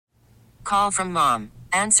call from mom.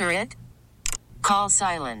 Answer it. Call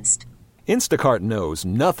silenced. Instacart knows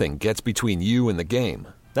nothing gets between you and the game.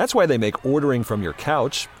 That's why they make ordering from your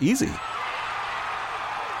couch easy.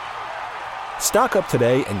 Stock up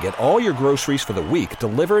today and get all your groceries for the week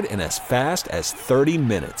delivered in as fast as 30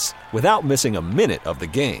 minutes without missing a minute of the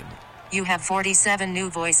game. You have 47 new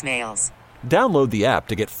voicemails. Download the app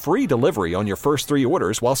to get free delivery on your first 3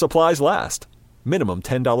 orders while supplies last. Minimum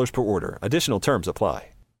 $10 per order. Additional terms apply.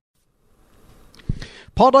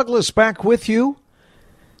 Paul Douglas back with you.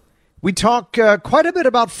 We talk quite a bit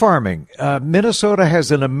about farming. Minnesota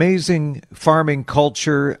has an amazing farming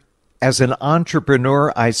culture. As an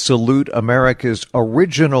entrepreneur, I salute America's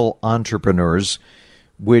original entrepreneurs,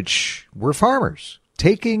 which were farmers,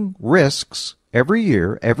 taking risks every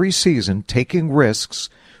year, every season, taking risks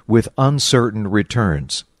with uncertain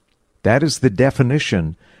returns. That is the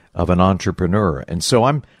definition of an entrepreneur. And so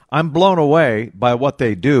I'm blown away by what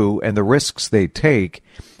they do and the risks they take.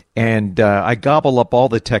 And I gobble up all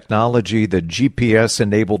the technology, the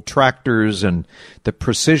GPS-enabled tractors and the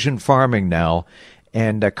precision farming now.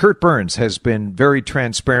 And Curt Burnes has been very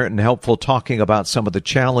transparent and helpful talking about some of the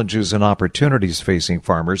challenges and opportunities facing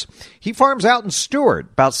farmers. He farms out in Stewart,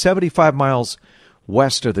 about 75 miles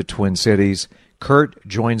west of the Twin Cities. Curt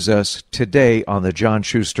joins us today on the John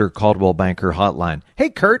Schuster Coldwell Banker Hotline. Hey,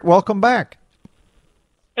 Curt, welcome back.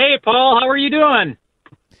 Hey, Paul, how are you doing?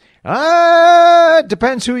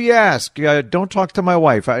 Depends who you ask. Don't talk to my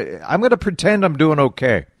wife. I'm going to pretend I'm doing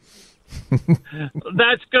okay.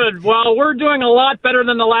 That's good. Well, we're doing a lot better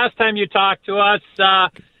than the last time you talked to us.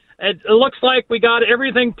 It looks like we got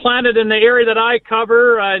everything planted in the area that I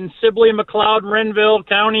cover in Sibley, McLeod, Renville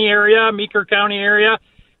County area, Meeker County area,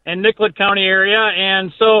 and Nicollet County area.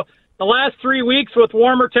 And so the last 3 weeks with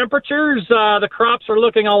warmer temperatures, the crops are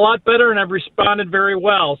looking a lot better and have responded very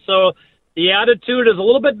well. So the attitude is a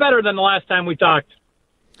little bit better than the last time we talked.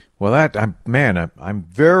 Well, I'm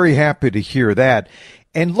very happy to hear that.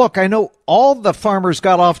 And look, I know all the farmers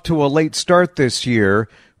got off to a late start this year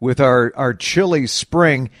with our chilly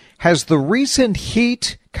spring. Has the recent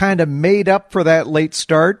heat kind of made up for that late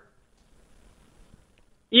start?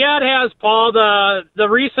 Yeah, it has, Paul. The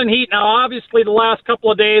recent heat, now obviously the last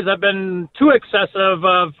couple of days have been too excessive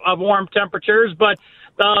of warm temperatures, but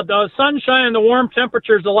the sunshine and the warm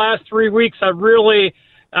temperatures the last 3 weeks have really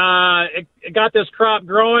got this crop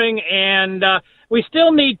growing, and we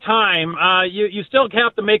still need time. You still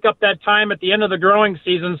have to make up that time at the end of the growing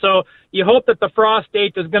season, so you hope that the frost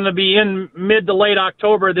date is going to be in mid to late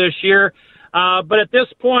October this year. But at this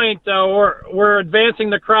point, we're advancing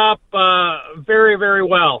the crop very, very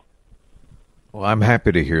well. Well, I'm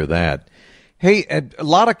happy to hear that. Hey, a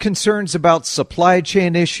lot of concerns about supply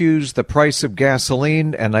chain issues, the price of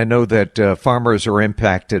gasoline, and I know that farmers are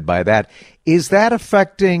impacted by that. Is that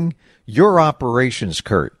affecting your operations,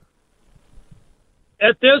 Curt?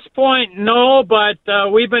 At this point, no,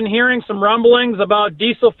 but we've been hearing some rumblings about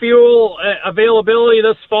diesel fuel availability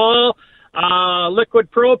this fall,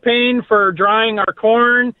 liquid propane for drying our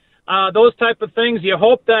corn, those type of things. You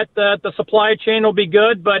hope that the supply chain will be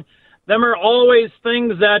good, but them are always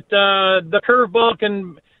things that the curveball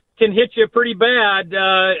can hit you pretty bad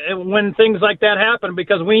when things like that happen,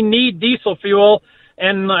 because we need diesel fuel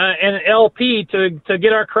and LP to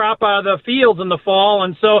get our crop out of the fields in the fall.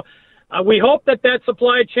 And so we hope that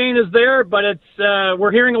supply chain is there, but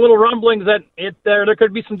we're hearing a little rumblings that there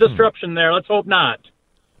could be some disruption there. Let's hope not.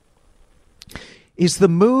 Is the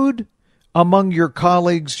mood among your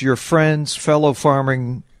colleagues, your friends, fellow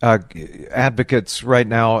farming advocates right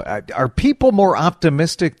now, are people more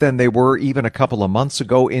optimistic than they were even a couple of months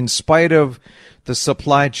ago, in spite of the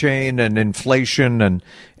supply chain and inflation?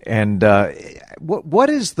 And what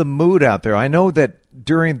is the mood out there? I know that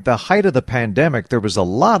during the height of the pandemic, there was a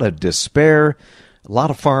lot of despair, a lot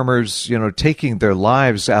of farmers, taking their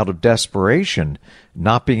lives out of desperation,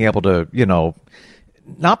 not being able to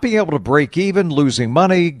break even, losing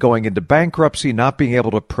money, going into bankruptcy, not being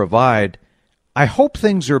able to provide. I hope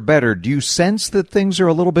things are better. Do you sense that things are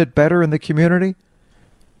a little bit better in the community?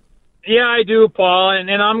 Yeah, I do, Paul. And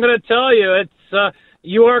I'm going to tell you,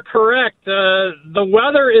 you are correct. The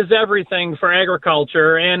weather is everything for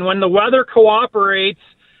agriculture. And when the weather cooperates,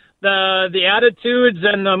 the attitudes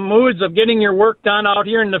and the moods of getting your work done out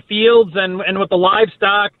here in the fields and with the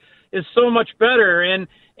livestock is so much better.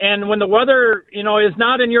 And when the weather, is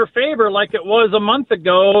not in your favor like it was a month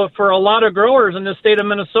ago for a lot of growers in the state of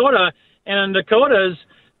Minnesota and in Dakotas,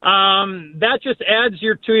 that just adds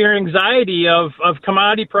to your anxiety of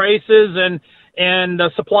commodity prices and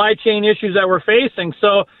the supply chain issues that we're facing.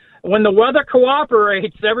 So when the weather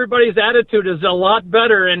cooperates, everybody's attitude is a lot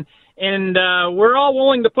better. And and we're all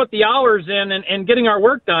willing to put the hours in and getting our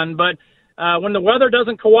work done. But when the weather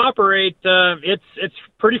doesn't cooperate, it's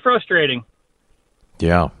pretty frustrating.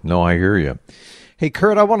 Yeah, no, I hear you. Hey,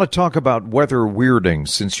 Curt, I want to talk about weather weirding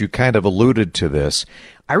since you kind of alluded to this.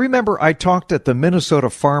 I remember I talked at the Minnesota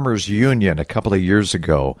Farmers Union a couple of years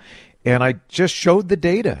ago, and I just showed the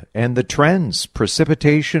data and the trends,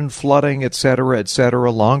 precipitation, flooding, et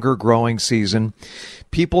cetera, longer growing season.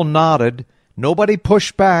 People nodded. Nobody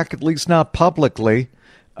pushed back, at least not publicly.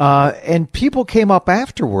 And people came up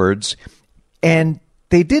afterwards, and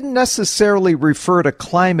they didn't necessarily refer to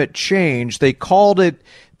climate change. They called it,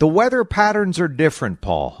 the weather patterns are different,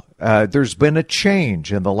 Paul. There's been a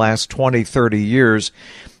change in the last 20, 30 years.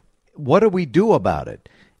 What do we do about it?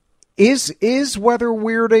 Is weather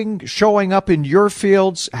weirding showing up in your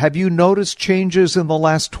fields? Have you noticed changes in the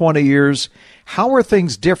last 20 years? How are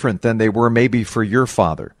things different than they were maybe for your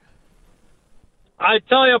father? I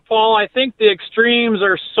tell you, Paul, I think the extremes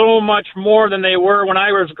are so much more than they were when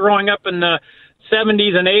I was growing up in the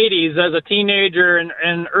 70s and 80s as a teenager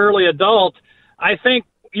and early adult. I think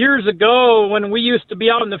years ago when we used to be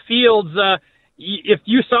out in the fields, if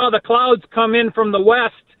you saw the clouds come in from the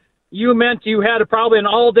west, you meant you had probably an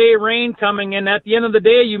all-day rain coming, and at the end of the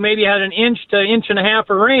day, you maybe had an inch to inch and a half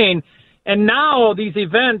of rain. And now these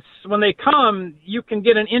events, when they come, you can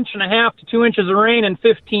get an inch and a half to 2 inches of rain in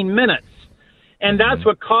 15 minutes. And that's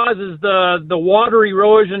what causes the water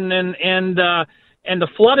erosion and the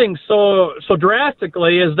flooding so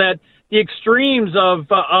drastically, is that the extremes of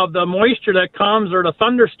the moisture that comes, or the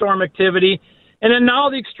thunderstorm activity, and then now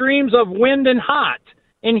the extremes of wind and hot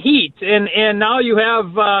and heat, and now you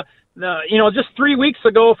have just 4 weeks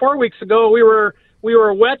ago we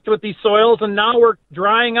were wet with these soils, and now we're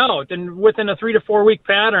drying out, and within a 3 to 4 week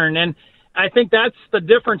pattern. And I think that's the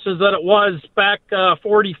differences that it was back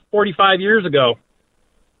 45 years ago.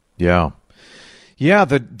 Yeah. Yeah,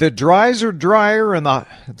 the dries are drier and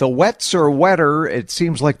the wets are wetter. It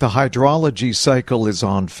seems like the hydrology cycle is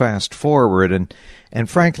on fast forward, and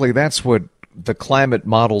frankly, that's what the climate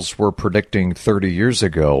models were predicting 30 years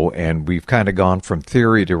ago, and we've kind of gone from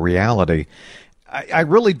theory to reality. I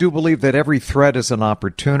really do believe that every threat is an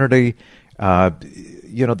opportunity.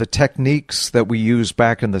 The techniques that we used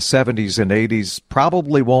back in the 70s and 80s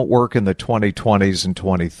probably won't work in the 2020s and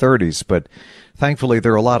 2030s, but thankfully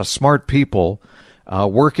there are a lot of smart people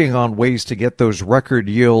working on ways to get those record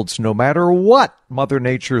yields no matter what Mother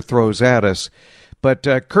Nature throws at us. But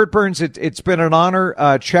Curt Burnes, it's been an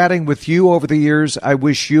honor chatting with you over the years. I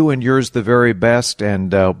wish you and yours the very best,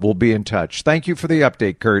 and we'll be in touch. Thank you for the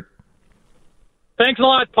update, Curt. Thanks a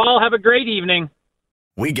lot, Paul. Have a great evening.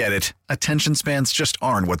 We get it. Attention spans just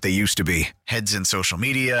aren't what they used to be. Heads in social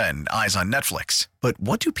media and eyes on Netflix. But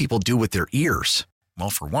what do people do with their ears?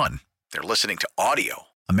 Well, for one, they're listening to audio.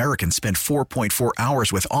 Americans spend 4.4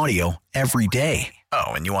 hours with audio every day.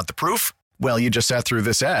 Oh, and you want the proof? Well, you just sat through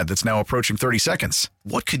this ad that's now approaching 30 seconds.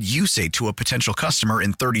 What could you say to a potential customer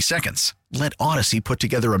in 30 seconds? Let Odyssey put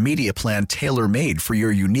together a media plan tailor-made for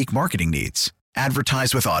your unique marketing needs.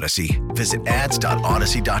 Advertise with Odyssey. Visit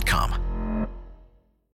ads.odyssey.com.